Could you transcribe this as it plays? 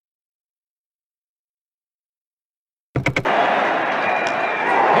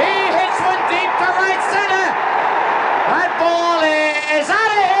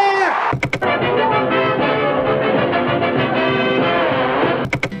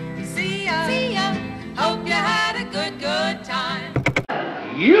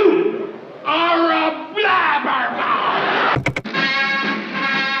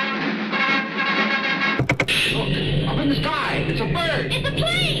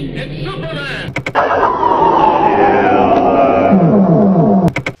It's Superman!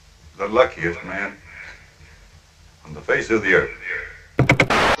 The luckiest man on the face of the earth.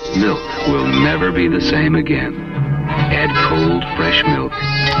 Milk will never be the same again. Add cold, fresh milk,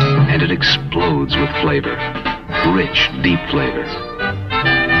 and it explodes with flavor. Rich, deep flavor.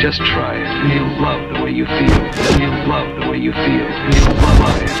 Just try it, and you'll love the way you feel. And you'll love the way you feel. And you'll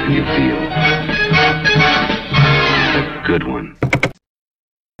love it, and you feel. A good one.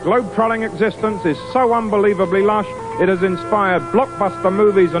 Globe-trotting existence is so unbelievably lush, it has inspired blockbuster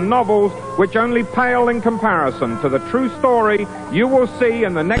movies and novels which only pale in comparison to the true story you will see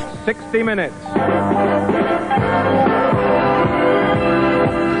in the next 60 minutes.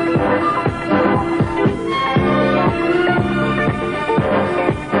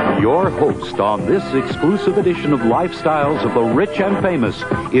 Your host on this exclusive edition of Lifestyles of the Rich and Famous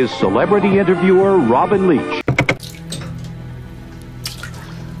is celebrity interviewer Robin Leach.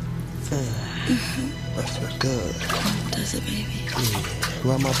 That's so good. Does it, baby? Yeah.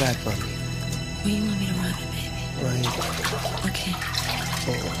 Rub my back for me. Where you want me to rub it, baby? Right here. Okay.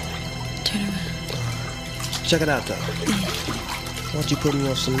 Oh. Turn around. Check it out, though. Yeah. Why don't you put me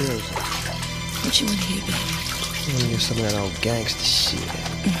on some music? What you want to hear, baby? I want to hear some of that old gangster shit.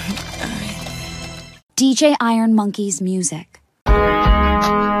 All right. DJ Ironmonkey's music.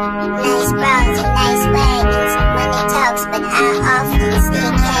 Nice bras and nice wagons. Money talks, but I often stay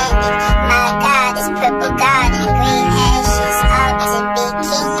candid. My God is purple garden, green ashes. Ought to be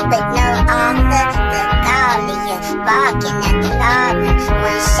king, but no author. The gall of you, barking at the lawman.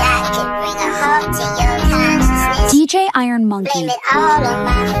 One shot could bring a halt to your consciousness. DJ Ironmonkey. Blame it all on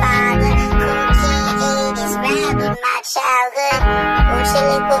my father. Cool King 80s rap with my childhood. Won't you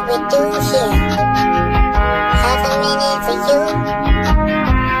look what we do here? Half a minute for you.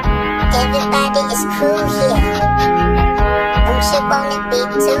 Everybody is cool here. Don't you wanna be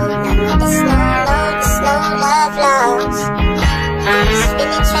too? No, the snow love laws. Just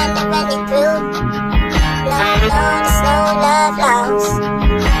really trying to run it through. No, the snow love laws.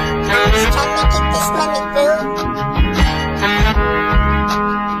 Just trying to get this money through.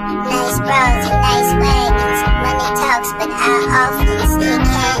 Nice bras and nice wagons. Money talks, but I often stay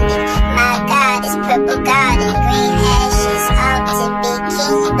candid. My God is purple garden, green ashes. Ought to be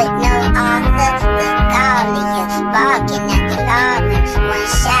king, but no author. The gall of you, barking at the lawman. One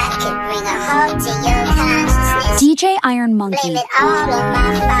shot could bring a halt to your consciousness. DJ Ironmonkey. Blame it all on my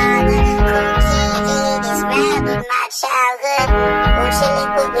father. Cool King 80s rap with my childhood. Won't you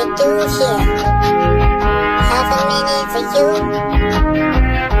look what we do here? Half a minute for you.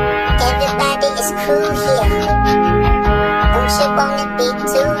 Everybody is cool here. Don't you wanna be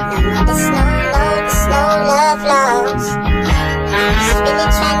too? No, the snow love laws. Just really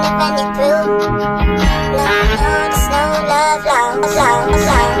trying to run it through. No, the snow love laws.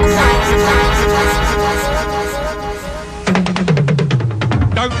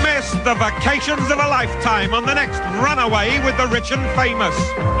 Don't miss the vacations of a lifetime on the next Runaway with the Rich and Famous.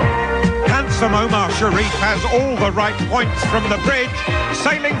 Handsome Omar Sharif has all the right points from the bridge,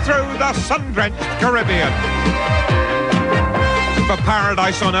 sailing through the sun-drenched Caribbean. For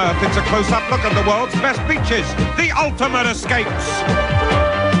paradise on earth, it's a close-up look at the world's best beaches, the ultimate escapes.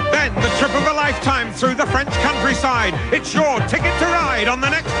 Then the trip of a lifetime through the French countryside. It's your ticket to ride on the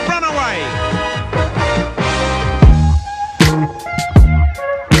next Runaway.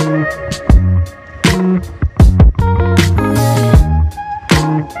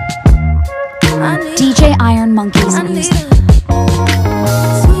 DJ Ironmonkey's music.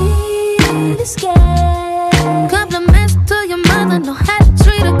 Sweet escape. Compliments to your mother. Know how to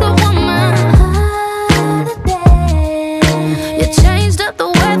treat a good woman. Holiday. You changed up the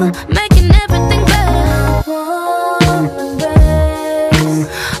weather, making everything better. Warm embrace.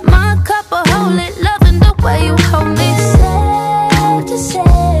 My cup of holy, loving the way you hold me. Safe to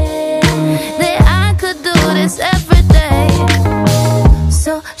say that I could do this every day.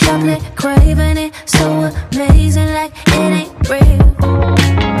 So chocolate, craving it, so amazing, like it ain't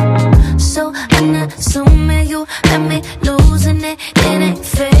real. So unassuming, you let me losing it, it ain't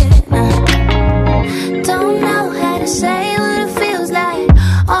fair. Nah. Don't know how to say what it feels like.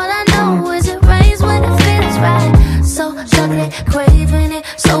 All I know is it rains when it feels right. So chocolate, craving it,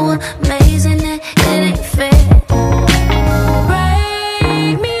 so amazing, that it ain't fair.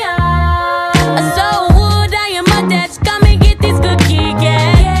 Break me up. So would I am my dad's come and get this cookie, yeah.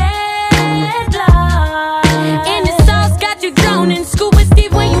 In the sauce, got you drowning. Scuba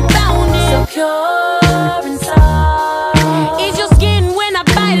Steve when you found it. So pure and soft.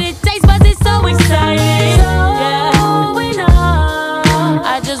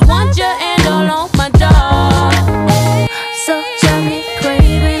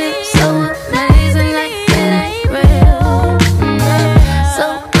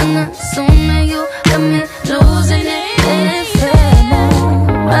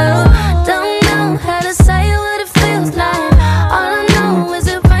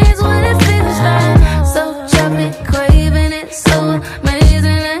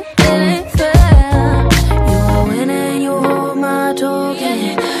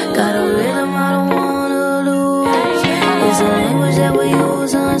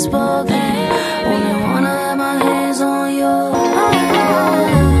 unspoken. Only wanna have my hands on you.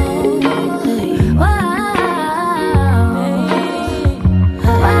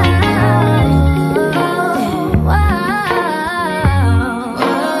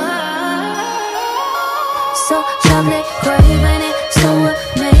 So chocolate craving it, so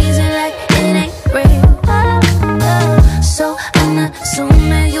amazing like it ain't real. So I'm not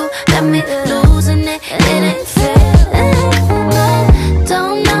assuming you got me losing it, it ain't fair.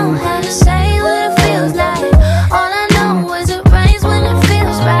 Don't know how to say what it feels like. All I know is it rains when it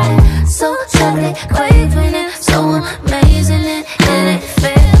feels right. So chocolate craving it, so amazing it ain't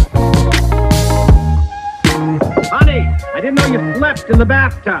fair. Honey, I didn't know you slept in the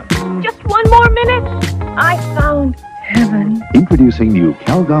bathtub. Just one more minute. I found heaven. Introducing new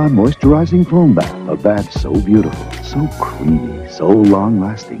Calgon Moisturizing Foam Bath. A bath so beautiful, so creamy, so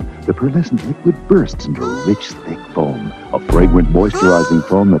long-lasting. The pearlescent liquid bursts into rich, thick foam. A fragrant moisturizing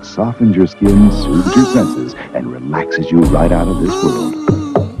foam that softens your skin, soothes your senses, and relaxes you right out of this world.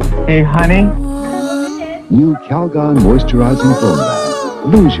 Hey, honey. New Calgon Moisturizing Foam Bath.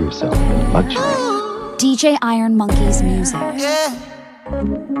 Lose yourself in luxury. DJ Ironmonkey's music.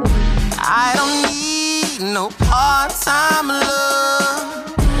 I don't need no part-time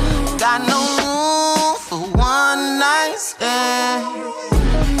love. Got no room for one night stand.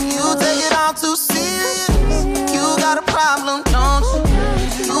 You take it all too serious. You got a problem, don't you?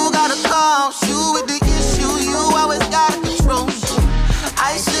 You got a cause, you with the issue. You always gotta control you.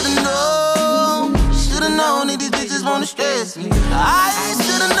 I should've known that these bitches wanna stress me. I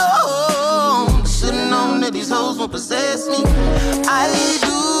should've known that these hoes won't possess me. I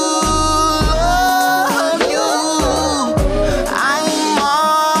do love you. I'm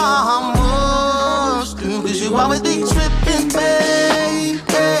almost through, 'cause you always be tripping, baby.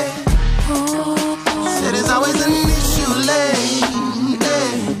 Said it's always an issue, lady.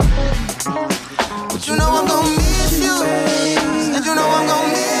 But you know I'm gon' miss you. Said you know I'm gon'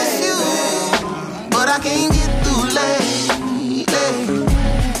 miss you. But I can't get through, lady.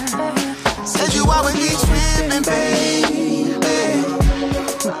 Said you always be tripping, baby.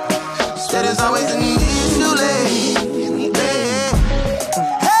 Said it's always an issue, lady.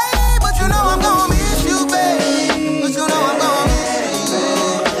 Hey, but you know I'm gonna miss you, babe. But you know I'm gonna miss you.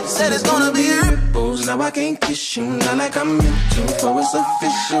 Said it's gonna be ripples. Now I can't kiss you, not like I'm meant to. For it's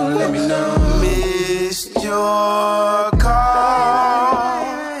official, let me know. Missed your call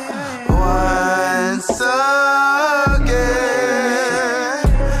once again.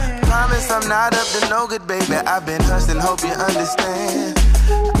 Promise I'm not up to no good, baby. I've been hustling, hope you understand.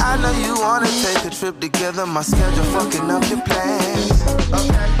 I know you wanna take a trip together. My schedule fucking up your plans.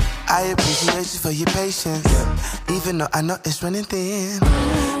 I appreciate you for your patience, even though I know it's running thin.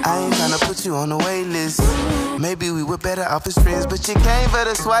 I ain't tryna put you on the wait list. Maybe we were better off as friends, but you came for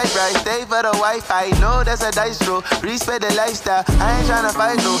the swipe right, stay for the Wi-Fi. No, that's a dice roll. Respect the lifestyle. I ain't tryna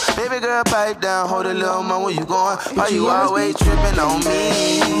fight no. Baby girl, pipe down, hold a little more. Where you going? Are you always tripping on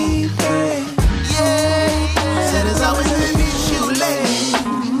me? Yeah, said it's always an issue, lady.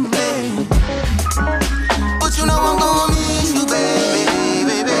 But you know I'm gonna miss you, baby.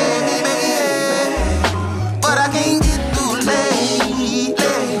 But I can't get through, lady.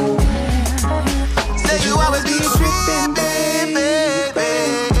 Said you always be tripping, baby.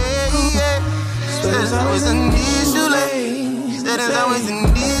 Said it's always an issue, lady. Said it's always an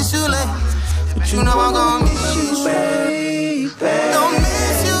issue, lady. But you know I'm gonna miss you, baby. Don't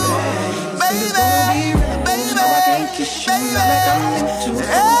miss you, baby.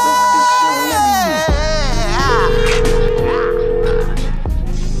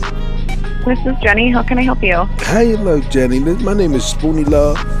 This is Jenny. How can I help you? How you look, Jenny? My name is Spoonie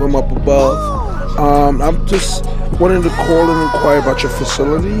Love from up above. I'm just wanting to call and inquire about your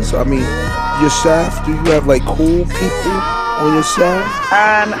facilities. I mean, your staff. Do you have like cool people on your staff?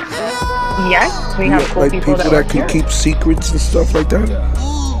 Yes, we have cool like people that can keep secrets and stuff like that.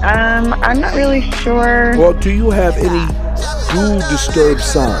 I'm not really sure. Well, do you have any do disturb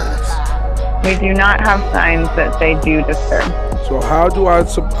signs? We do not have signs that say do disturb. So how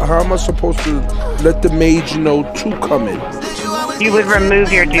am I supposed to let the maids know to come in? You would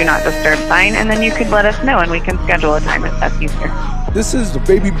remove your do not disturb sign, and then you could let us know, and we can schedule a time if that's easier. This is the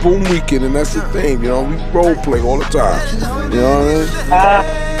baby boom weekend, and that's the thing, you know, we role play all the time. You know what I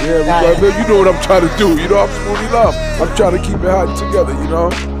mean? You know what I'm trying to do. You know, I'm Spoonie Love. I'm trying to keep it hot together, you know?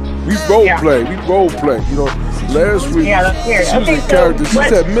 We role play, you know. Last week, she was a character. She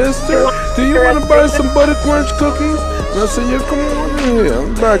said, "Mister, do you want to buy some butter crunch cookies?" And I said, "Yeah, come on in here.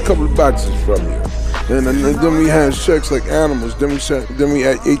 I'll buy a couple of boxes from you." And then we had sex like animals. Then we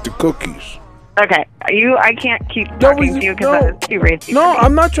ate the cookies. Okay, I can't keep talking to you because that is too racy. No,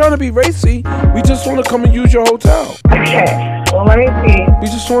 I'm not trying to be racy. We just want to come and use your hotel. Okay, well, let me see. We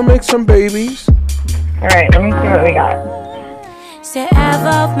just want to make some babies. All right, let me see what we got. Say I've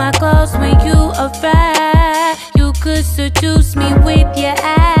off my clothes when you arrive. You could seduce me with your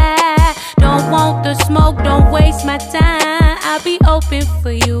eye. Don't want the smoke, don't waste my time. I'll be open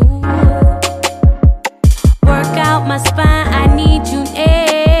for you. Work out my spine, I need you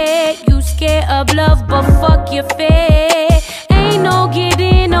near. You scared of love, but fuck your fear. Ain't no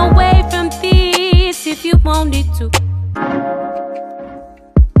getting away from this if you wanted to.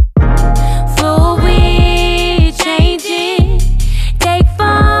 Fluid changing, take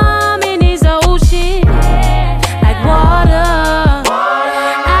form in this ocean. Like water,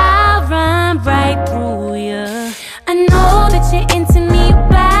 I'll run right through you. I know that you're into me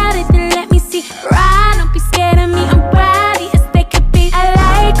about it, then let me see. Right, don't be scared of me, I'm rowdy as they could be. I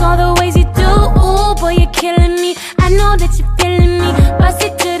like all the ways you do, ooh, boy, you're killing me. I know that you're feeling me, bust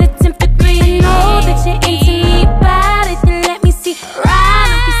it to the 10th degree. I know that you're into me about it, then let me see. Right,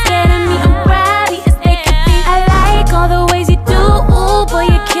 don't be scared of me, I'm rowdy as they could be. I like all the ways you do, ooh, boy,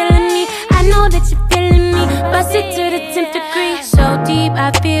 you're killing me. I know that you're feeling me, bust it to the 10th degree. So deep,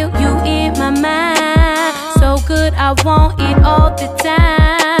 I feel you in my mind. So good, I want it all the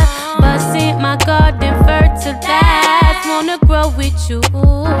time. Busting my garden fertilized, wanna grow with you.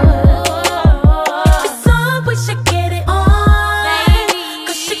 It's on, we should get it on.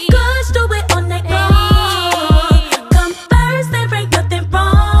 Cause she could do it all night long. Come first, there ain't nothing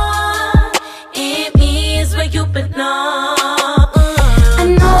wrong. In me is where you belong. I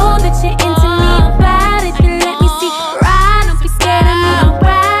know that you're into me about it, then let me see. Right, don't be scared of me, I'm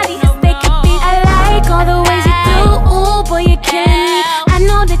rowdy as they could be. I like all the ways you do, ooh, boy, you're killing me. I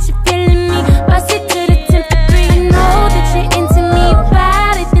know that you're feeling me, bust it to the 10th degree. I know that you're into me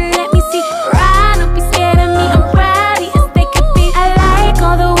about it, then let me see. Right, don't be scared of me, I'm rowdy as they could be. I like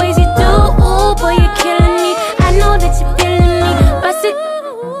all the ways you do, ooh, boy, you're killing me. I know that you're feeling me, bust it.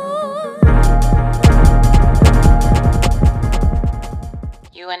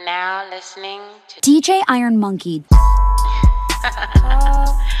 You are now listening to DJ Ironmonkey.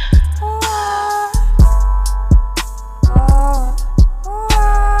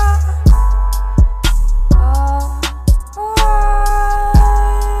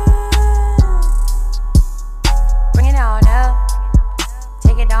 Bring it on up,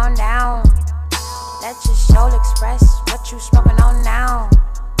 take it on down. Let your soul express what you smoking on now.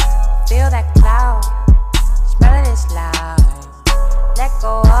 Feel that cloud, smell it is loud. Let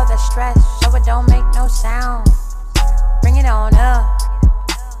go of the stress so it don't make no sound. Bring it on up,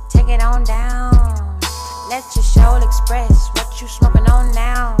 take it on down. Let your soul express what you smoking on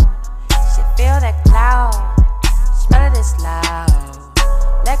now. Should feel that cloud, smell it is loud.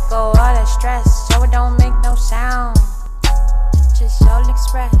 Let go of the stress so it don't make no sound. Let your soul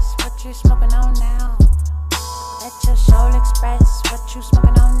express what you smoking on now. Let your soul express what you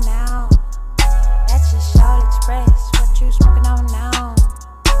smoking on now. Let your soul express what you smoking on now.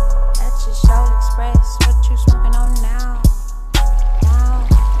 Let your soul express what you smoking on now. Now.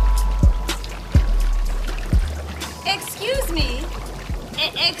 Excuse me.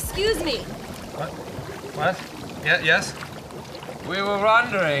 Excuse me. What? Yes? We were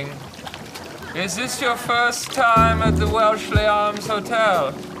wondering, is this your first time at the Welshly Arms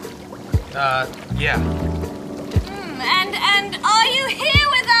Hotel? Yeah. And are you here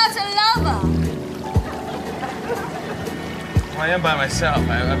without a lover? I am by myself.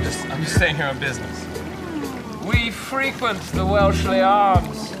 I'm just staying here on business. We frequent the Welshly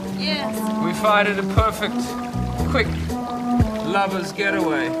Arms. Yes. We find it a perfect, quick lover's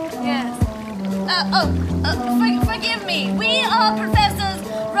getaway. Yes. Forgive me. We are Professors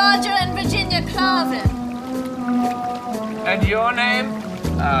Roger and Virginia Clavin. And your name?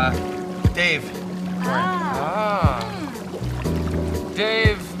 Dave.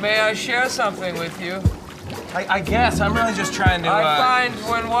 Dave, may I share something with you? I guess. I'm really just trying to, I find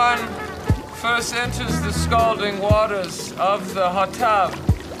when one first enters the scalding waters of the hot tub,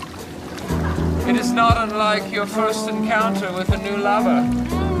 it is not unlike your first encounter with a new lover.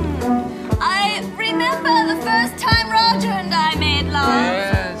 I remember the first time Roger and I made love.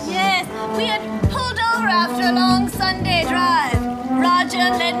 Yes. Yes, we had pulled over after a long Sunday drive. Roger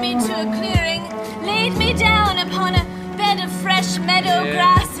led me to a clearing, laid me down upon a bed of fresh meadow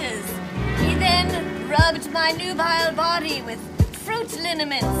grasses. He then rubbed my nubile body with fruit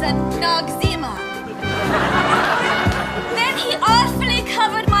liniments and noxema. Then he artfully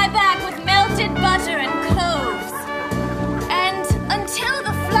covered my back with melted butter and cloves. And until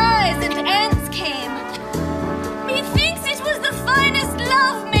the flies and ants came, methinks it was the finest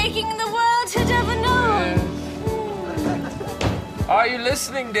love-making the world had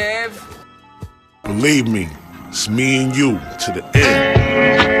listening, Dave. Believe me, it's me and you to the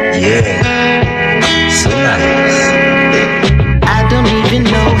end. Yeah. So nice. I don't even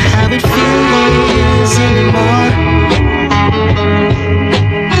know how it feels anymore.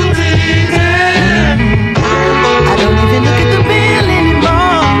 I don't even look at the bill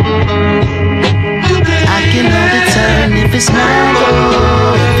anymore. I can hold a turn if it's mine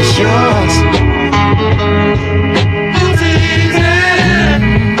or if it's yours.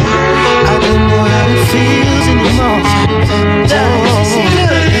 I don't know how it feels anymore.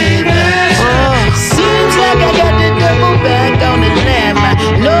 Seems like I got the double back on the landmine.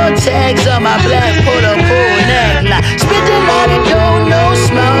 No tags on my black polo pool neckline. Spent a lot of dough, no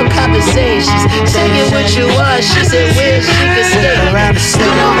small conversations. Saying what you want, she said wish she could skate. You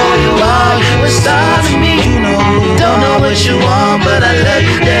know who you are, you a star to me. Don't know what you want, but I love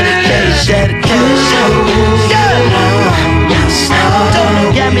your dedication.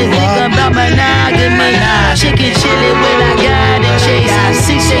 Got me thinking about monogamy. Chicken chili when I got it chase.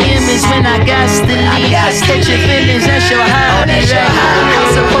 6 a.m. is when I got to leave. Catch your feelings, that's your hobby, right?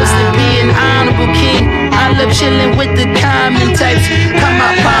 I'm supposed to be an honorable king. I love chilling with the common types. Come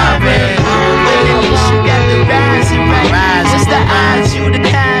my pirate. Well, at least you got the rising right. What's the odds? You the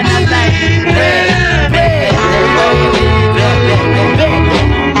kind I like.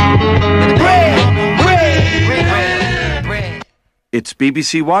 It's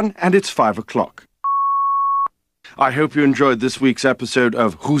BBC One and it's 5 o'clock. I hope you enjoyed this week's episode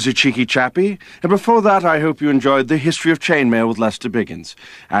of Who's a Cheeky Chappie? And before that, I hope you enjoyed the history of chainmail with Lester Biggins.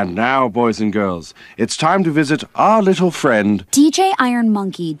 And now, boys and girls, it's time to visit our little friend, DJ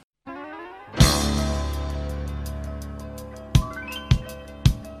Ironmonkey.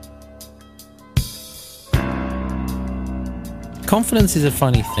 Confidence is a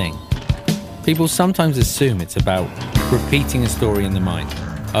funny thing. People sometimes assume it's about repeating a story in the mind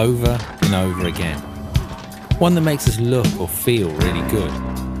over and over again. One that makes us look or feel really good.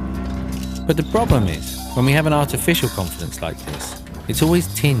 But the problem is, when we have an artificial confidence like this, it's always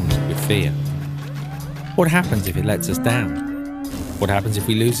tinged with fear. What happens if it lets us down? What happens if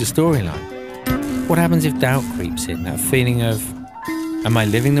we lose the storyline? What happens if doubt creeps in, that feeling of, am I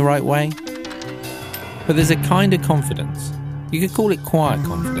living the right way? But there's a kind of confidence, you could call it quiet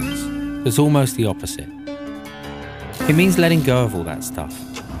confidence, that's almost the opposite. It means letting go of all that stuff,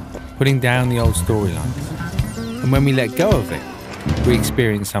 putting down the old storylines. And when we let go of it, we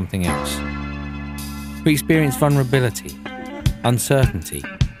experience something else. We experience vulnerability, uncertainty,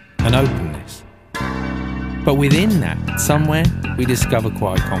 and openness. But within that, somewhere, we discover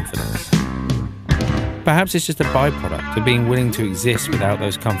quiet confidence. Perhaps it's just a byproduct of being willing to exist without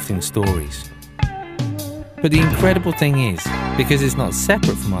those comforting stories. But the incredible thing is, because it's not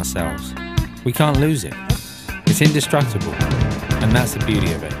separate from ourselves, we can't lose it. It's indestructible, and that's the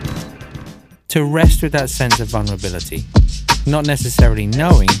beauty of it. To rest with that sense of vulnerability, not necessarily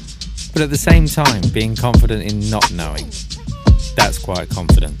knowing, but at the same time being confident in not knowing. That's quiet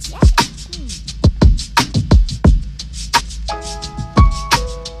confidence.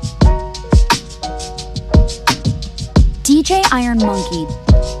 DJ Ironmonkey.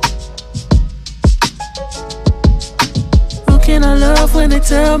 Who can I love when they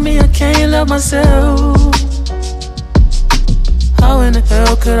tell me I can't love myself? How in the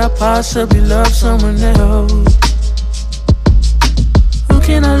hell could I possibly love someone else? Who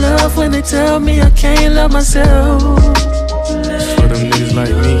can I love when they tell me I can't love myself? It's for them niggas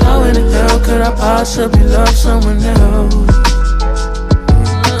like me. How in the hell could I possibly love someone else?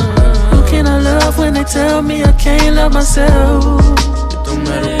 Who can I love when they tell me I can't love myself? It don't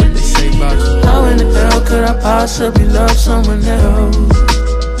matter what they say about you. How in the hell could I possibly love someone else?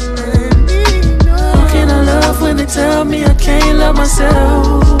 Who can I love when they tell me I can't love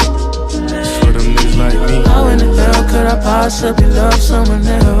myself? It's for them niggas like me. How in the hell could I possibly love someone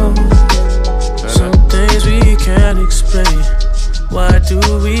else? Some things we can't explain. Why do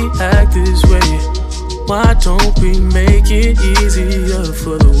we act this way? Why don't we make it easier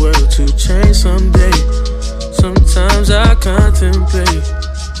for the world to change someday? Sometimes I contemplate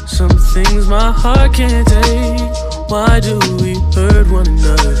some things my heart can't take. Why do we hurt one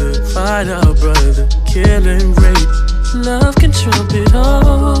another, fight our brother, kill and rape? Love can trump it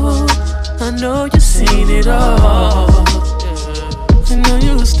all. I know you've seen it all. I know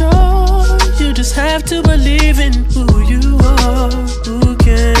you're a star. You just have to believe in who you are. Who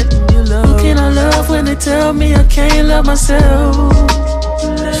can you love? Who can I love when they tell me I can't love myself?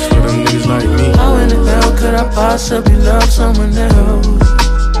 It's for them niggas like me. How in the hell could I possibly love someone else?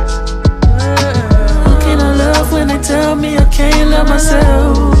 Who can I love when they tell me I can't love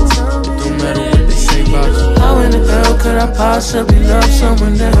myself? It don't matter what they say about you. How in the hell could I possibly love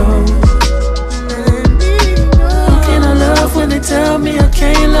someone else? Who can I love when they tell me I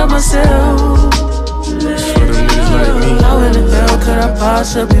can't love myself? How in the hell could I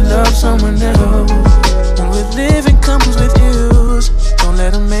possibly love someone else? And with living comes with ills. Don't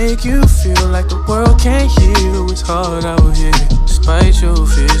let them make you feel like the world can't heal. It's hard out here, despite your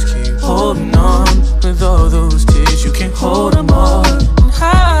fears. Keep holding on with all those tears. You can't hold them all. And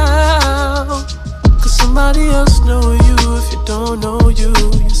how? Cause somebody else know you. If you don't know you,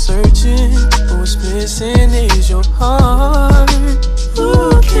 you're searching. But what's missing is your heart.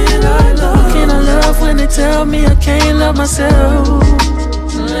 Who can I love? Who can I love when they tell me I can't love myself?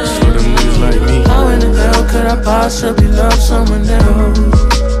 Like me. How in the hell could I possibly love someone else?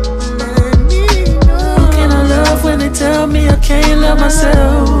 Who can I love when they tell me I can't love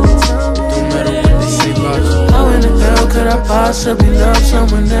myself? Don't matter what they say about you. How in the hell could I possibly love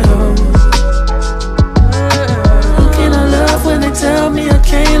someone else? Who can I love when they tell me I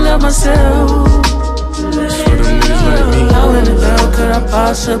can't love myself? Like me. How in the hell could I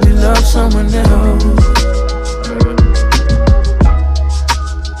possibly love someone else?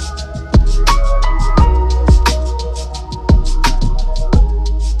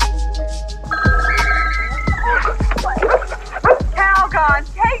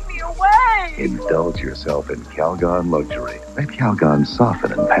 Indulge yourself in Calgon luxury. Let Calgon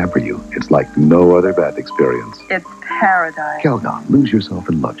soften and pamper you. It's like no other bath experience. It's paradise. Calgon, lose yourself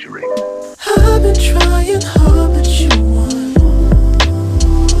in luxury. I've been trying hard, but you want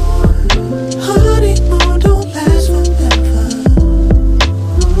honeymoon don't last forever.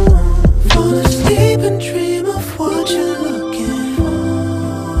 Fall asleep and dream of what you're looking for.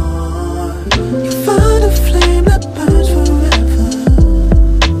 You find a flame that burns forever.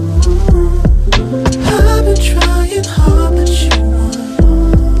 I've been trying hard, but you want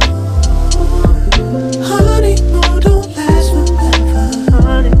honeymoon don't last forever.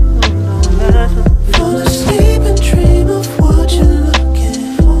 Fall asleep and dream of what you're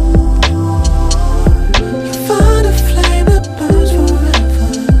looking for. You find a flame that burns forever.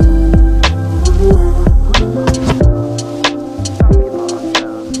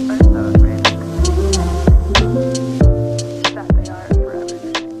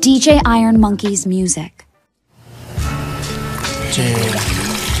 DJ Ironmonkey's music.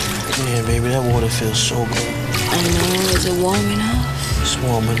 Damn, baby, that water feels so good. I know, is it warm enough? It's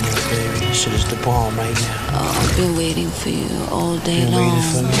warm enough, baby. This shit is the bomb right now. Oh, I've been waiting for you all day Been long. waiting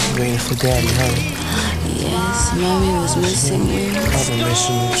for me, waiting for daddy, huh? Yes, mommy was missing you. I've been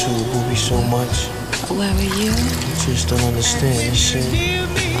missing you too, booby, so much. Where were you? You just don't understand this shit.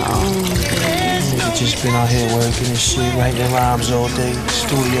 Oh, baby. Nigga just been out here working and shit, writing rhymes all day,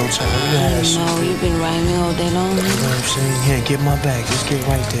 studio time. I know, you've been rhyming all day long. You know what I'm saying? Here, get my bag. Let's get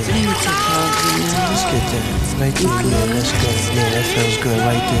right there. Let me take care of you now. Let's get there. Right there, yeah, let's go. Yeah, that feels good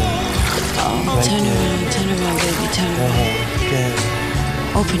right there. Oh, right turn there. around, baby, turn around.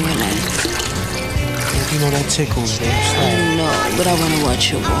 Yeah. Open your legs. You know that tickles, baby. I know, but I want to watch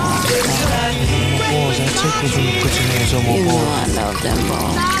your balls. Balls, that tickles when you put your hands on my balls. You know I love them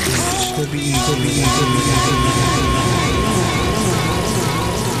balls. It's gonna be easy.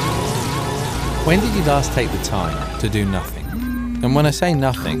 When did you last take the time to do nothing? And when I say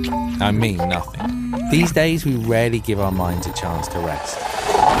nothing, I mean nothing. These days we rarely give our minds a chance to rest.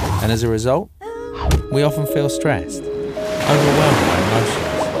 And as a result, we often feel stressed, overwhelmed by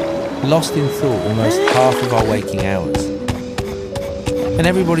emotions, lost in thought almost half of our waking hours. And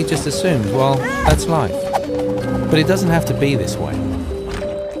everybody just assumes, well, that's life. But it doesn't have to be this way.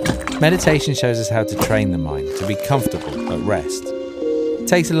 Meditation shows us how to train the mind to be comfortable at rest. It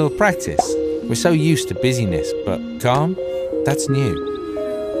takes a little practice. We're so used to busyness, but calm, that's new.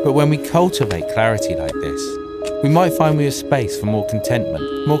 But when we cultivate clarity like this, we might find we have space for more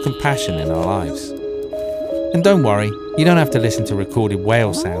contentment, more compassion in our lives. And don't worry, you don't have to listen to recorded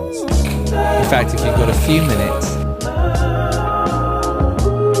whale sounds. In fact, if you've got a few minutes,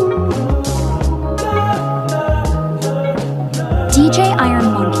 DJ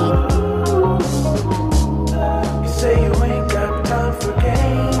Ironmonkey. You say you ain't got time for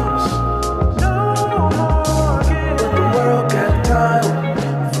games. No, but the world got time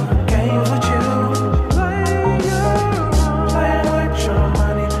for games with you. Playing with your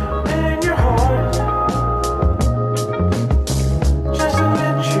money and your home. Just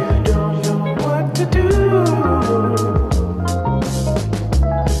admit you don't know what to do.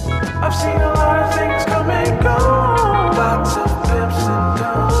 I've seen a lot of things come and go. Lots of pimps and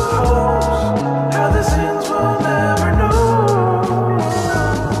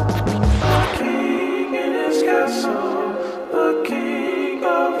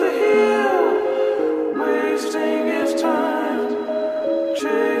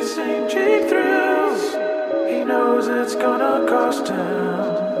Chasing cheap thrills, he knows it's gonna cost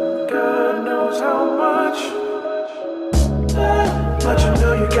him. God knows how much. But you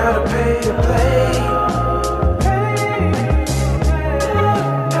know you gotta pay to play.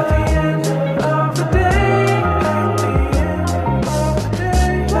 At the end of the day,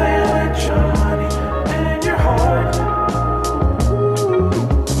 playing with your money and your heart.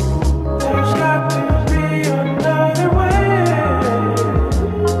 There's got to be another way.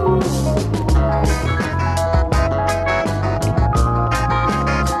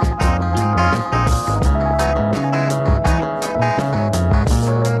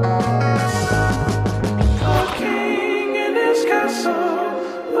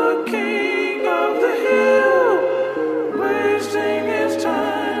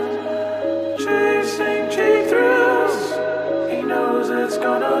 It's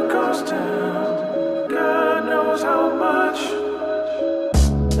gonna cost him. God knows how much.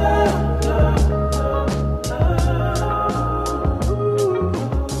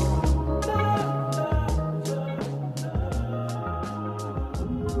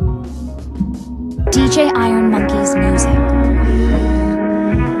 DJ Ironmonkey's music.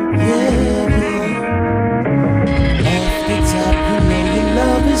 Off the top, you know your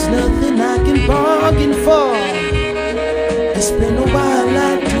love is nothing I can bargain for. It's been a while, I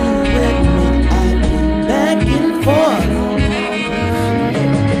do admit I've been back and forth.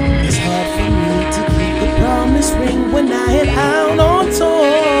 It's hard for me to keep the promise ring when I head out on tour.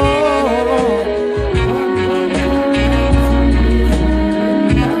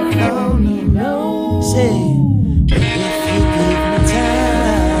 Say, but if you give me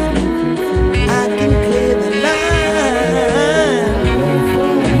time, I can clear the line.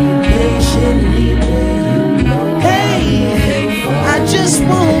 Patiently wait. Hey, I just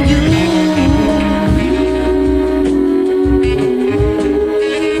want you.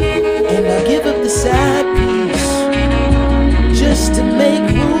 And I'll give up the side piece just to make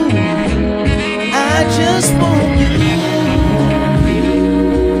room. I just want you,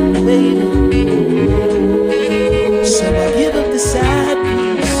 baby. So I'll give up the side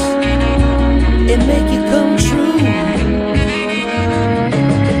piece and make it come true.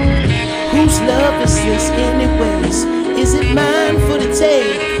 Whose love is this anyways? Is it mine for the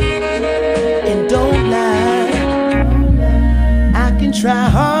take? And don't lie, I can try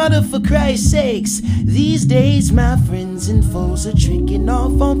harder for Christ's sakes. These days my friends and foes are tricking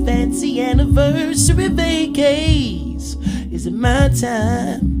off on fancy anniversary vacays. Is it my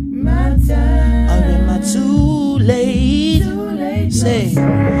time? My time. Or am I too late? Say,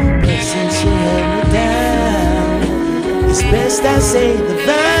 but since you held me down, it's best I say the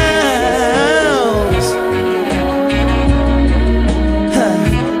vows.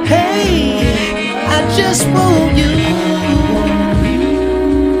 Hey, I just want you,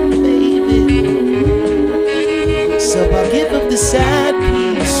 baby. So I'll give up the side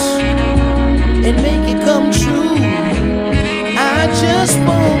piece and make it come true. I just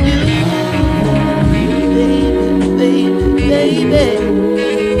want you, baby, baby, baby.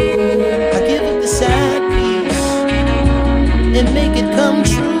 I give up the side piece and make it come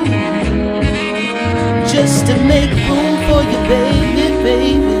true, just to make room for you, baby,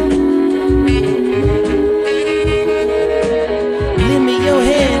 baby. Lend me your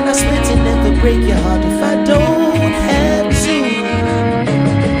hand, I swear to never break your heart if I don't have to.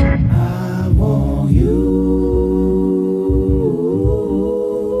 I want you.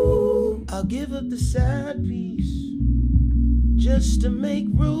 I'll give up the side piece just to make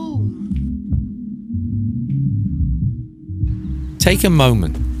room. Take a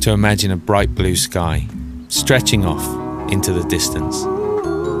moment to imagine a bright blue sky stretching off into the distance.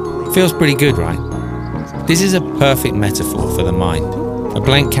 Feels pretty good, right? This is a perfect metaphor for the mind, a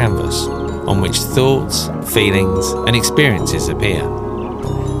blank canvas on which thoughts, feelings, and experiences appear.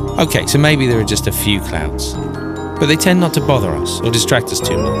 Okay, so maybe there are just a few clouds, but they tend not to bother us or distract us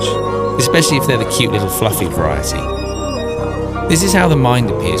too much, especially if they're the cute little fluffy variety. This is how the mind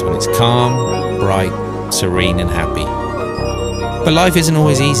appears when it's calm, bright, serene, and happy. But life isn't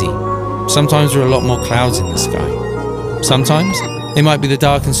always easy. Sometimes there are a lot more clouds in the sky. Sometimes it might be the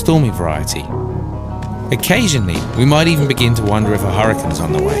dark and stormy variety. Occasionally, we might even begin to wonder if a hurricane's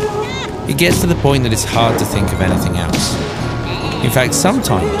on the way. It gets to the point that it's hard to think of anything else. In fact,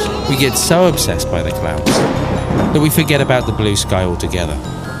 sometimes we get so obsessed by the clouds that we forget about the blue sky altogether.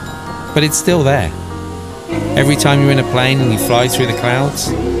 But it's still there. Every time you're in a plane and you fly through the clouds,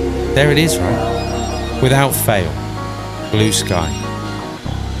 there it is, right? Without fail, blue sky.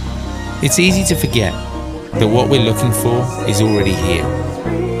 It's easy to forget that what we're looking for is already here.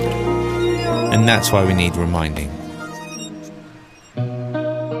 And that's why we need reminding.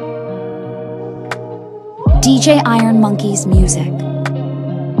 DJ Ironmonkey's music.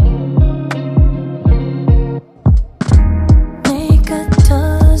 Make a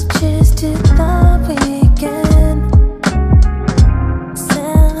toast, cheers to the weekend.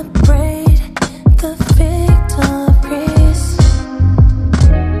 Celebrate the victories.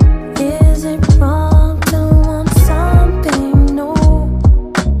 Is it wrong to want something new?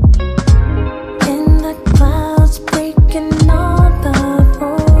 In the clouds, breaking all the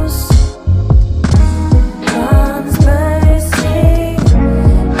rules. Clouds bursting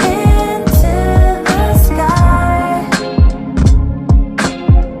into the sky.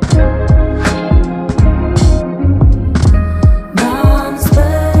 Bombs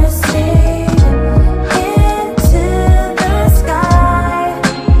bursting into the sky.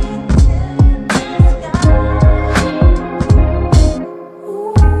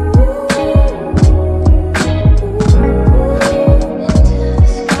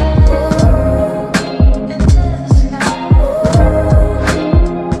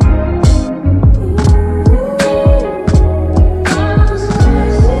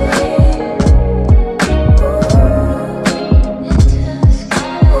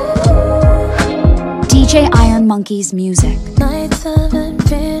 DJ Ironmonkey's music. Nights of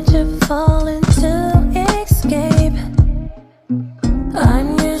adventure fall into escape.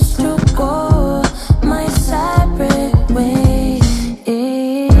 I'm used to go my separate ways.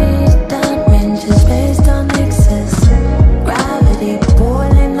 Dimensions based on excess gravity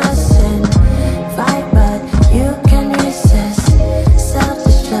pulling us in. Fight, but you can resist.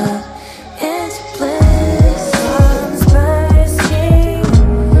 Self-destruct into bliss. Bombs bursting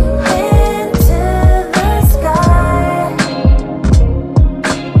into the sky.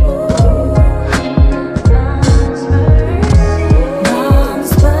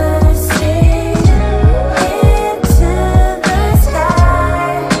 Bombs bursting into the sky.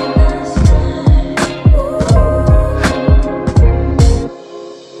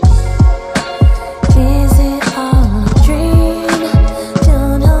 Is it all a dream?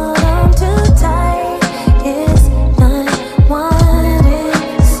 Don't hold on too tight. It's not what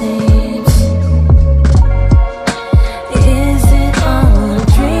it seems. Is it all a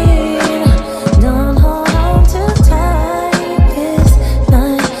dream? Don't hold on too tight. It's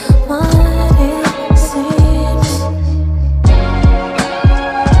not what it seems.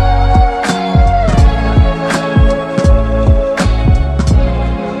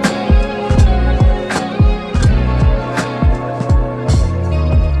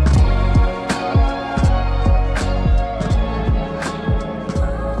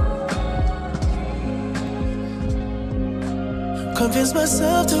 Convince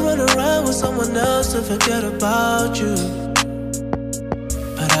myself to run around with someone else to forget about you.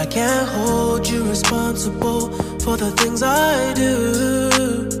 But I can't hold you responsible for the things I do.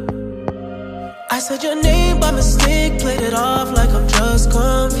 I said your name by mistake, played it off like I'm just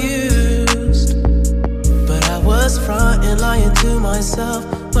confused. But I was fronting, lying to myself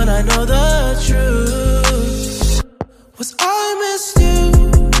when I know the truth. Was I missed you?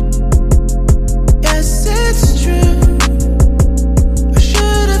 Yes, it's true. I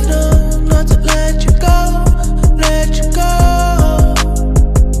should have known not to let you go, let you go.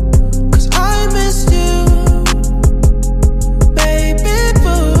 'Cause I missed you, baby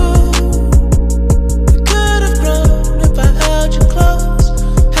boo. We could have grown if I held you close,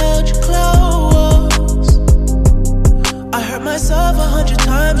 held you close. I hurt myself 100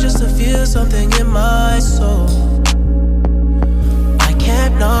 times just to feel something in my soul. I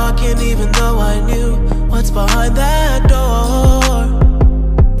kept knocking even though I knew what's behind that door.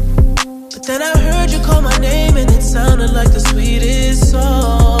 But then I heard you call my name and it sounded like the sweetest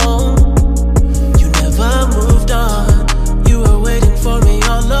song. You never moved on, you were waiting for me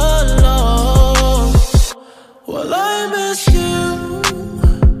all along. Well, I miss you,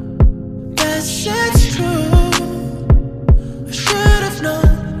 yes, it's true. I should have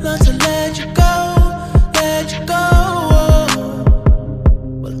known not to let you go, let you go.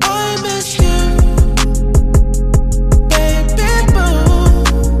 Well, I miss you, baby boo.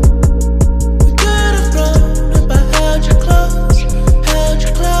 We could have grown if I held you close, held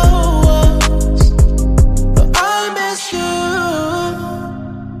you close. But I miss you,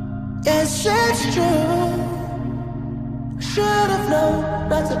 yes, it's true. I should have known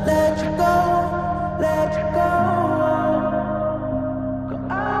not to let you go, let you go.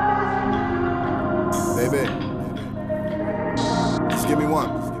 Baby, just give me one.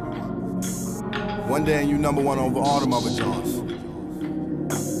 One day and you #1 over all them other Johns.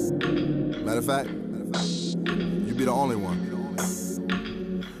 Matter of fact, you be the only one.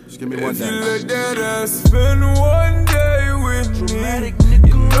 Just give me one day. If you let that ass spend one day with me,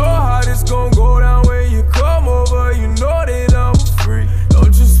 you know how this gon' go down when you come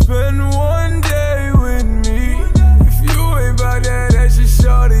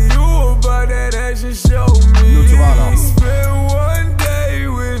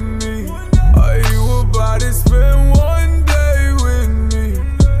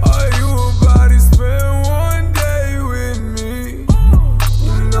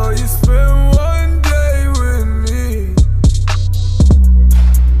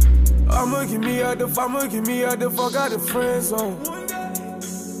get me out the fuck out the friend zone.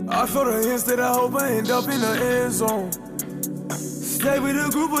 I feel the hints that I hope I end up in the end zone. Stay with a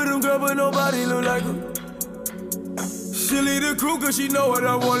group of them girl, but nobody look like her. She lead the crew cause she know what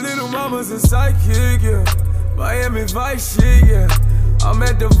I want. Little mama's a sidekick, yeah. Miami Vice shit, yeah. I'm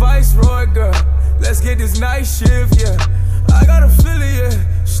at the Viceroy, girl. Let's get this night shift, yeah. I got a feeling,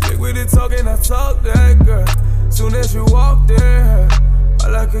 yeah. Stick with it, talking, I talk that, girl. Soon as you walk there,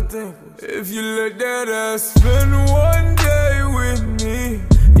 all I could think was, if you let that ass spend one day with me,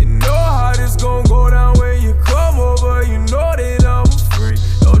 you know how this gon' go down when you come over. You know that I'm free.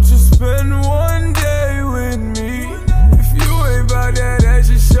 Don't just spend one day with me. If you ain't about that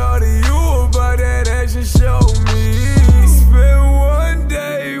action, shorty, you about that action, show me. Spend one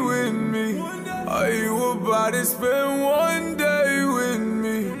day with me. Are you about to spend one day with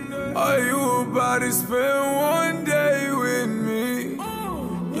me? Are you about to spend one day with me?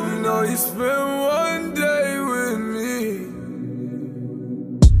 You know you spend one day with me.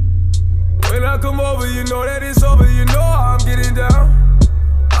 When I come over, you know that it's over. You know how I'm getting down.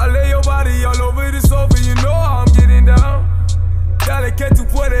 I lay your body all over the sofa. You know how I'm getting down. Dale que tu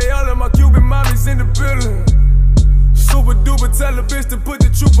puedes, all of my Cuban mommies in the building. Super duper, tell a bitch to put the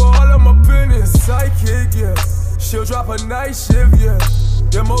trooper all of my business. Sidekick, yeah. She'll drop a night shift, yeah.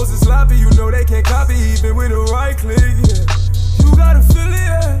 Yeah, Moses sloppy, you know they can't copy even with a right click, yeah. You gotta feel it,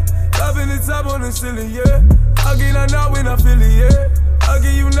 yeah. Dropping the top on the ceiling, yeah. I'll get out now when I feel it, yeah. I'll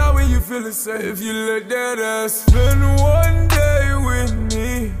get you now when you feel it, safe. If you let that ass spend one day with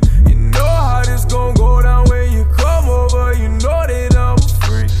me, you know how this gon' go down when you come over. You know that I'm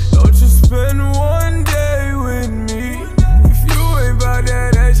free. Don't just spend one day with me. If you ain't about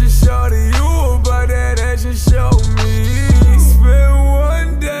that action, shorty, you about that action, show me. Spend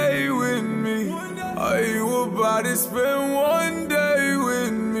one day with me. Are you about to spend one day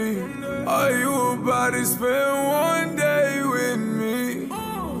with me? Are you about to spend one day with me?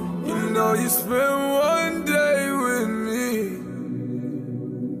 You know you spend one day with me.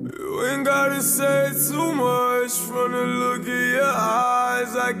 You ain't gotta say too much. From the look in your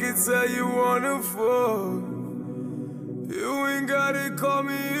eyes, I can tell you wanna fuck. You ain't gotta call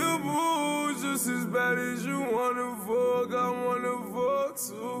me a boo. Just as bad as you wanna fuck, I wanna fuck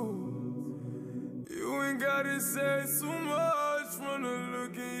too. You ain't gotta say too much. From the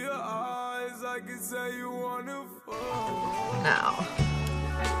look in your eyes, I can tell you wanna fuck. Now,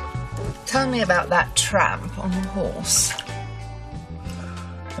 tell me about that tramp on the horse.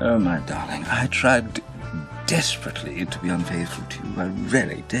 Oh, my darling, I tried desperately to be unfaithful to you. I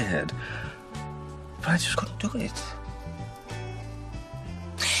really did. But I just couldn't do it.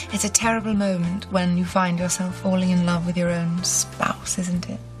 It's a terrible moment when you find yourself falling in love with your own spouse, isn't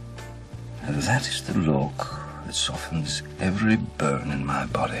it? And that is the look that softens every bone in my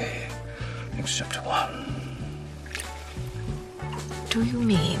body, except one. Do you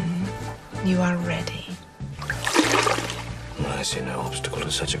mean you are ready? I see no obstacle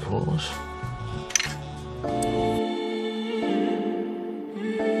to such a cause.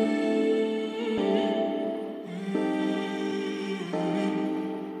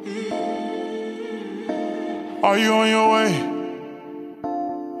 Are you on your way?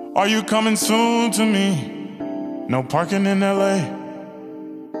 Are you coming soon to me? No parking in LA,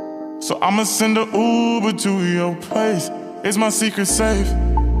 so I'ma send an Uber to your place. It's my secret safe,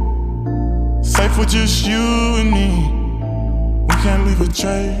 safe with just you and me. We can't leave a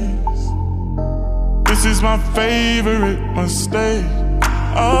trace. This is my favorite mistake.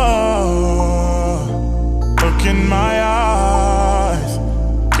 Oh, look in my eyes.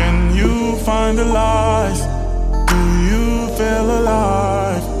 Can you find the lies? Do you feel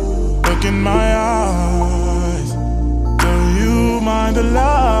alive? Look in my eyes. Do you mind the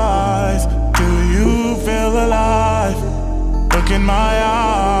lies? Do you feel alive? Look in my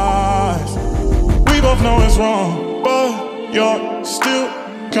eyes. We both know it's wrong, but you're still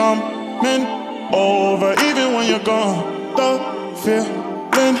coming over. Even when you're gone, the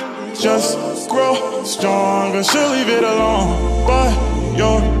feeling just grow stronger. She'll leave it alone, but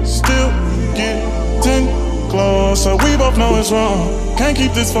you're still getting closer. We both know it's wrong, can't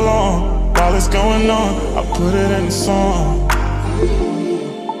keep this for long. While it's going on, I put it in the song.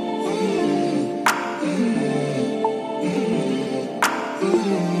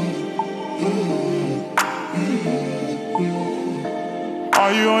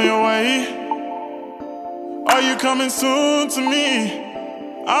 Are you on your way? Are you coming soon to me?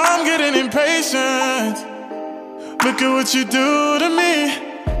 I'm getting impatient. Look at what you do to me.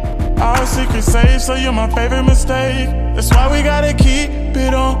 Our secret safe, so you're my favorite mistake. That's why we gotta keep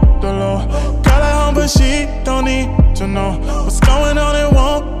it on the low. Girl at home, but she don't need to know what's going on. It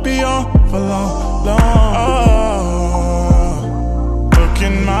won't be on for long, long. Oh, look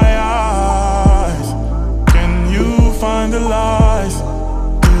in my eyes. Can you find the lies?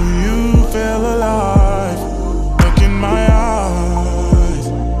 Do you feel alive? Look in my eyes.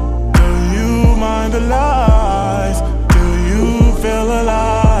 Do you mind the lies? Do you feel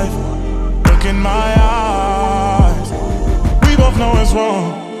alive? Look in my eyes. We both know it's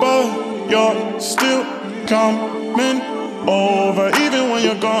wrong, but you're still coming over. Even when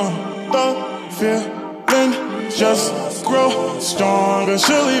you're gone, the feeling just grow stronger.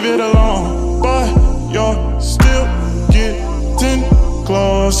 She'll leave it alone, but you're still getting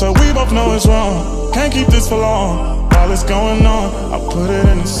closer. We both know it's wrong, can't keep this for long. While it's going on, I'll put it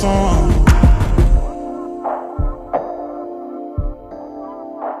in a song.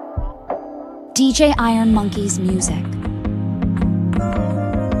 DJ Ironmonkey's music.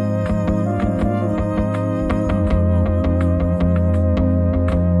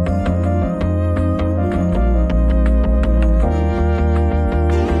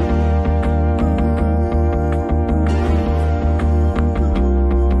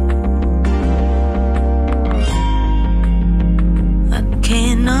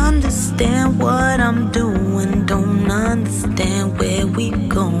 What I'm doing, don't understand where we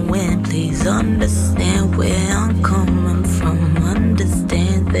going. Please understand where I'm coming from.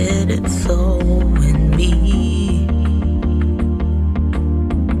 Understand that it's all in me,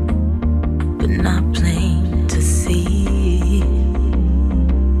 but not plain to see.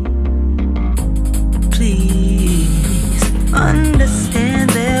 Please understand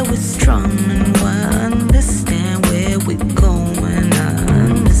that we're strong and wide. Understand where we're going.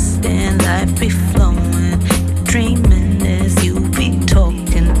 Life be flowing, dreaming as you be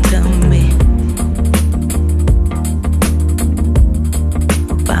talking to me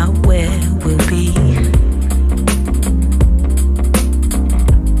about where we'll be.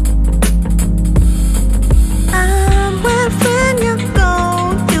 And wherever you go,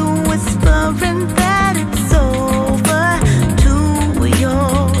 you whispering that it's over to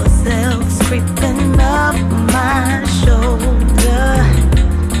yourselves, creeping up my shoulder.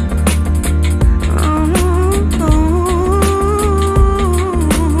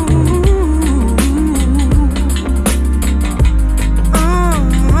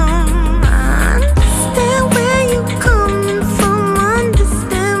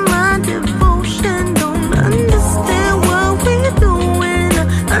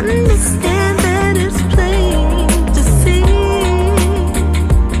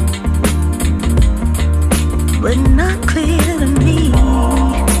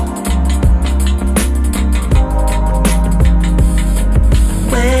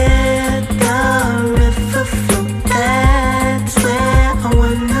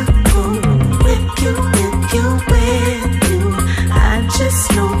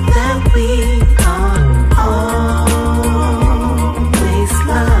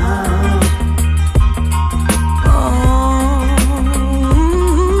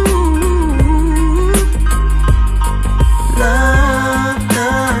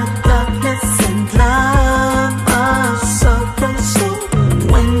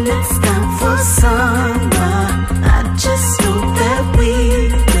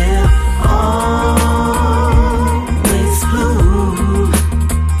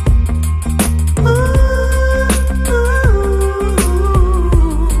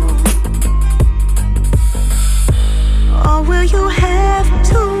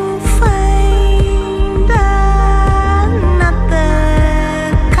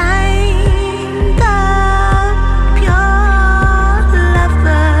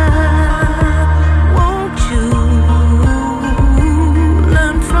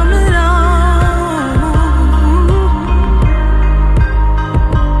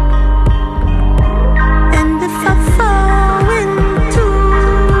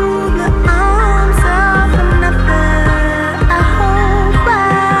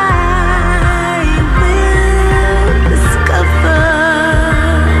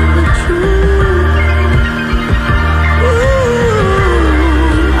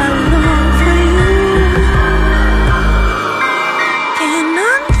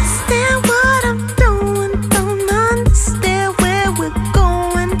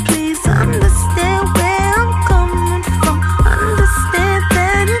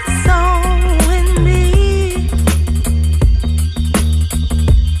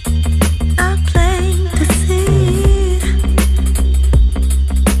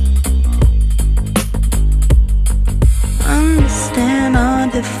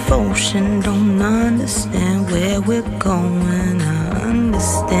 devotion. Don't understand where we're going. I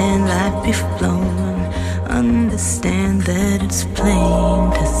understand life be flowing. Understand that it's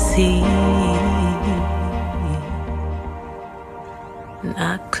plain to see. see.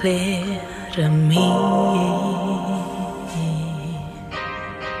 Not clear to me.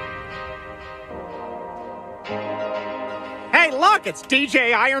 Hey, look, it's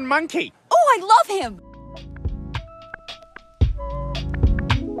DJ Ironmonkey. Oh, I love him.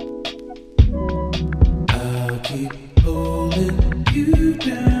 I'll keep holding you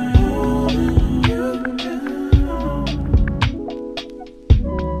down,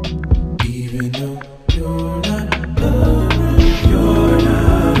 even though you're not around. You're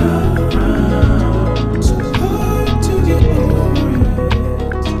not around. So hard to get over it.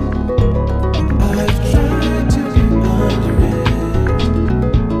 I've tried to get under it.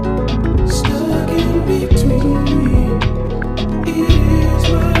 Stuck in between. It is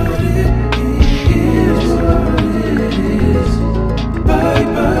what it is. What it is. Bye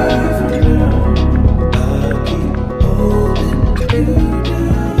bye for now. I'll keep holding you down.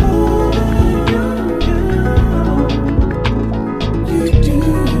 You do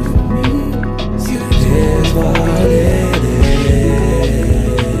it for me. It is what it is.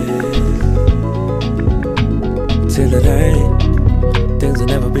 Till it ain't, things will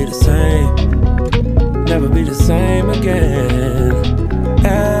never be the same. Never be the same again.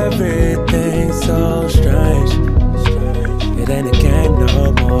 Everything's so strange. It ain't a game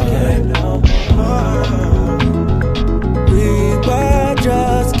no more. We were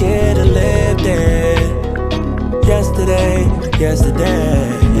just getting lived in. Yesterday.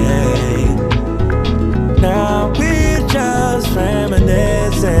 Now we're just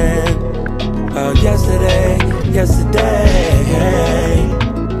reminiscing of yesterday.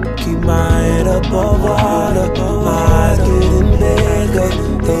 Keep my head above water. My eyes getting bigger,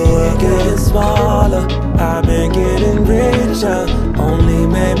 the world getting smaller. I've been getting richer, only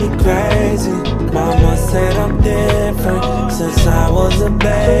made me crazy. Mama said I'm different since I was a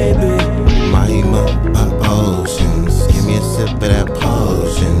baby. Mahima of oceans, give me a sip of that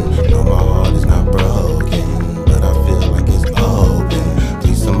potion. No, my heart is not broken, but I feel like it's open.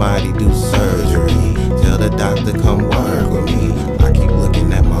 Please somebody do surgery, tell the doctor come work with me. I keep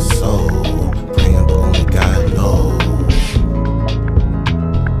looking at my soul, praying but only God knows.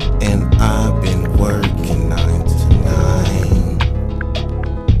 And I've been working 9 to 9.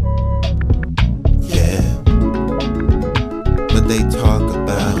 Yeah, but they talk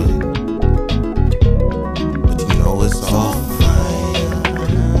about it, but you know it's all fine.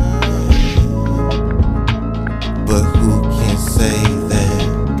 But who can say that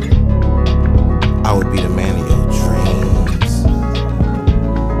I would be the man of your dreams?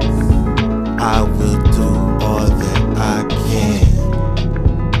 I will do all that I can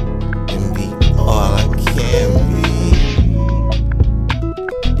and be all I can be.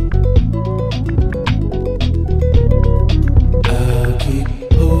 I'll keep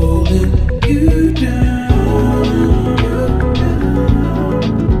holding you down.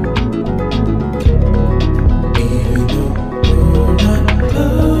 Even though you're not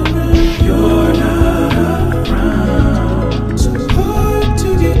around. You're not around. So hard to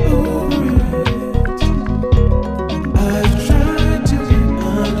get over it. I've tried to get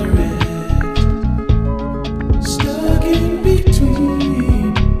under it. Stuck in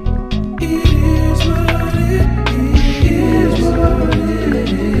between. It is what it is. What it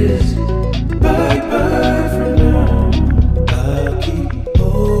is. Bye bye for now. I'll keep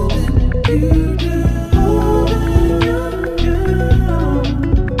holding you down.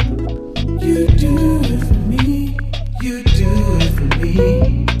 You do it for me. You do it for me.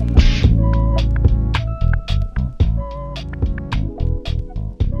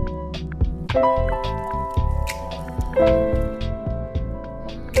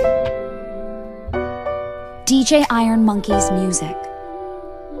 DJ Ironmonkey's music.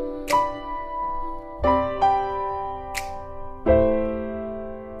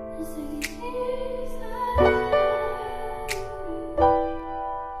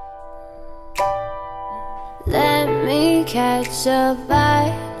 Let me catch a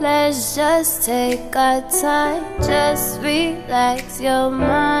vibe. Let's just take our time. Just relax your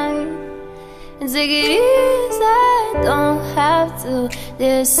mind and take it easy. Don't have to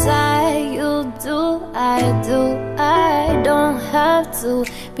decide. You do, I do. I don't have to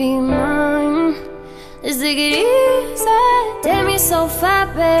be mine. Let's take it easy. Damn, you're so fine,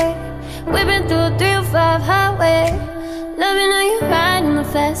 babe. We've been through 305 highway. Loving how you ride in the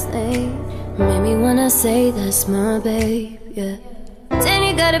fast lane. Made me wanna say that's my babe, yeah. Then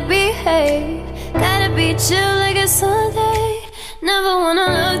you gotta behave, gotta be chill like a Sunday. Never wanna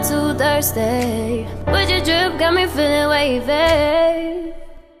look too thirsty, but your drip got me feeling wavy.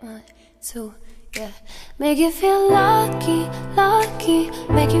 1, 2, yeah. Make you feel lucky, lucky.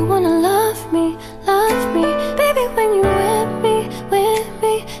 Make you wanna love me, baby, when you with me.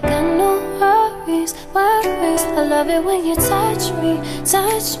 Got no worries, worries. I love it when you touch me,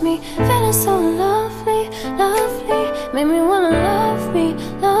 feeling so lovely, lovely. Make me wanna love me,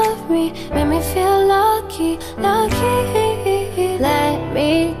 make me feel lucky, lucky. Let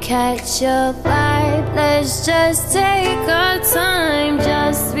me catch your vibe. Let's just take our time.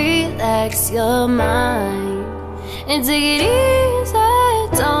 Just relax your mind and take it easy.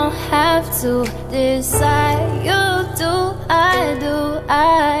 Don't have to decide. You do, I do.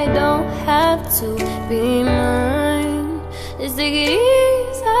 I don't have to be mine. Just take it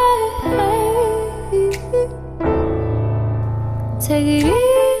easy. Take it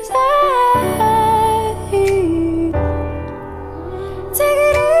easy. Take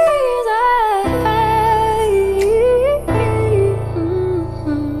it easy.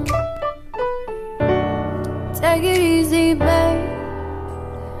 Take it easy, babe.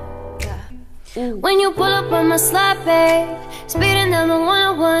 When you pull up on my slide, babe, speeding down the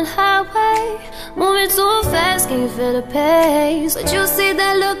 101 highway, moving too fast, can you feel the pace? But you see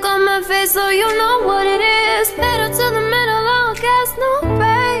that look on my face, so you know what it is. Pedal to the metal, long gas, no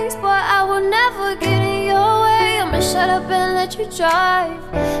brakes. Boy, I will never get in your way. I'ma shut up and let you drive.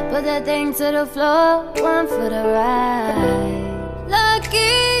 Put that thing to the floor, one for the ride.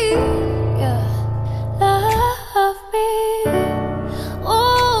 Lucky, yeah, love me.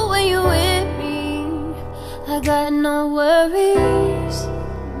 Oh, when you with me, I got no worries.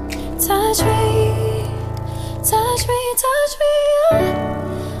 Touch me, touch me, touch me.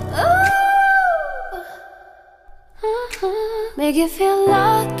 Oh. Make you feel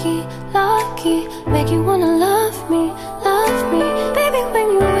lucky, lucky. Make you wanna love me, baby, when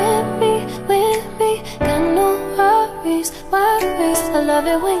you with me. Got no worries, worries. I love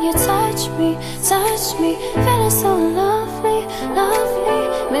it when you touch me, feeling so lovely, lovely.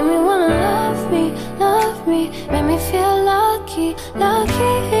 Make me wanna love me, make me feel lucky,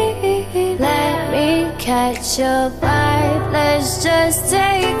 lucky. Let me catch your vibe. Let's just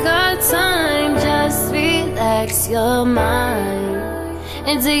take our time. Just relax your mind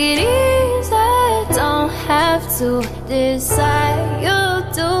and take it easy. Don't have to decide. You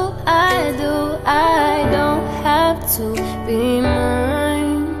do, I do. I don't have to be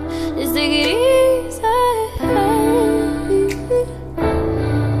mine. Just take it easy.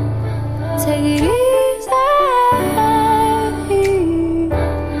 Take it easy.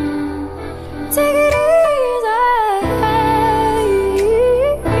 Take it easy.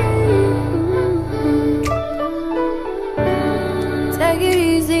 Take it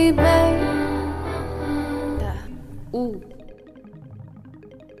easy, babe. Ooh.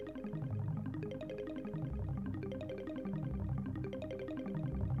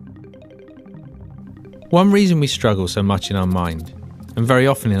 One reason we struggle so much in our mind, and very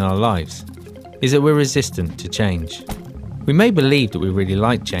often in our lives, is that we're resistant to change. We may believe that we really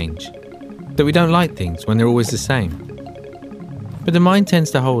like change, that we don't like things when they're always the same. But the mind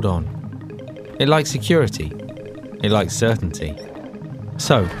tends to hold on. It likes security. It likes certainty.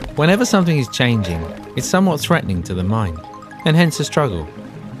 So, whenever something is changing, it's somewhat threatening to the mind, and hence a struggle.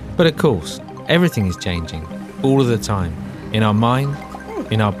 But of course, everything is changing, all of the time, in our mind,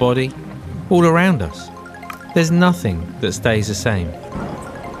 in our body, all around us. There's nothing that stays the same.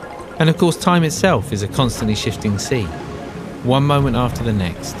 And of course, time itself is a constantly shifting sea, one moment after the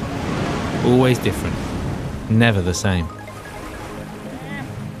next. Always different, never the same.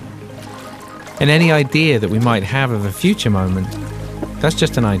 And any idea that we might have of a future moment, that's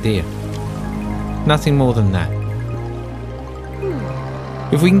just an idea. Nothing more than that.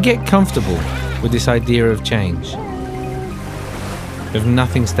 If we can get comfortable with this idea of change, of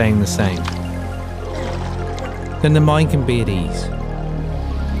nothing staying the same, then the mind can be at ease.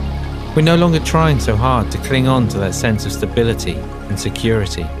 We're no longer trying so hard to cling on to that sense of stability and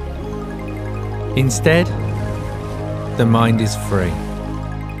security. Instead, the mind is free.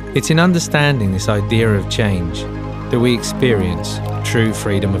 It's in understanding this idea of change that we experience true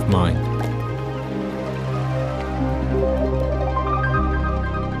freedom of mind.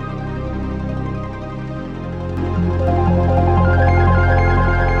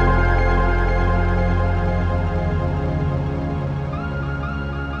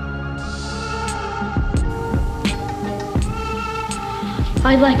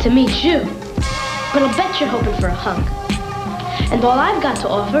 I'd like to meet you, but I'll bet you're hoping for a hug. And all I've got to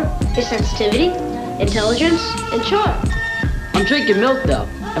offer is sensitivity, intelligence, and charm. I'm drinking milk though,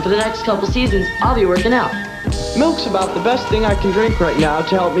 and for the next couple seasons, I'll be working out. Milk's about the best thing I can drink right now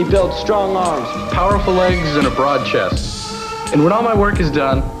to help me build strong arms, powerful legs, and a broad chest. And when all my work is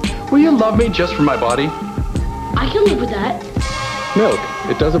done, will you love me just for my body? I can live with that. Milk.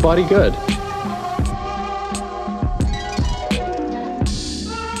 It does a body good.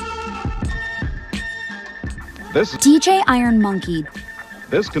 This DJ Ironmonkey.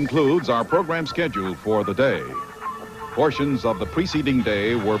 This concludes our program schedule for the day. Portions of the preceding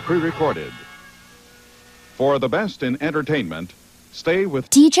day were pre-recorded. For the best in entertainment, stay with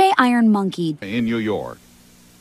DJ Ironmonkey in New York.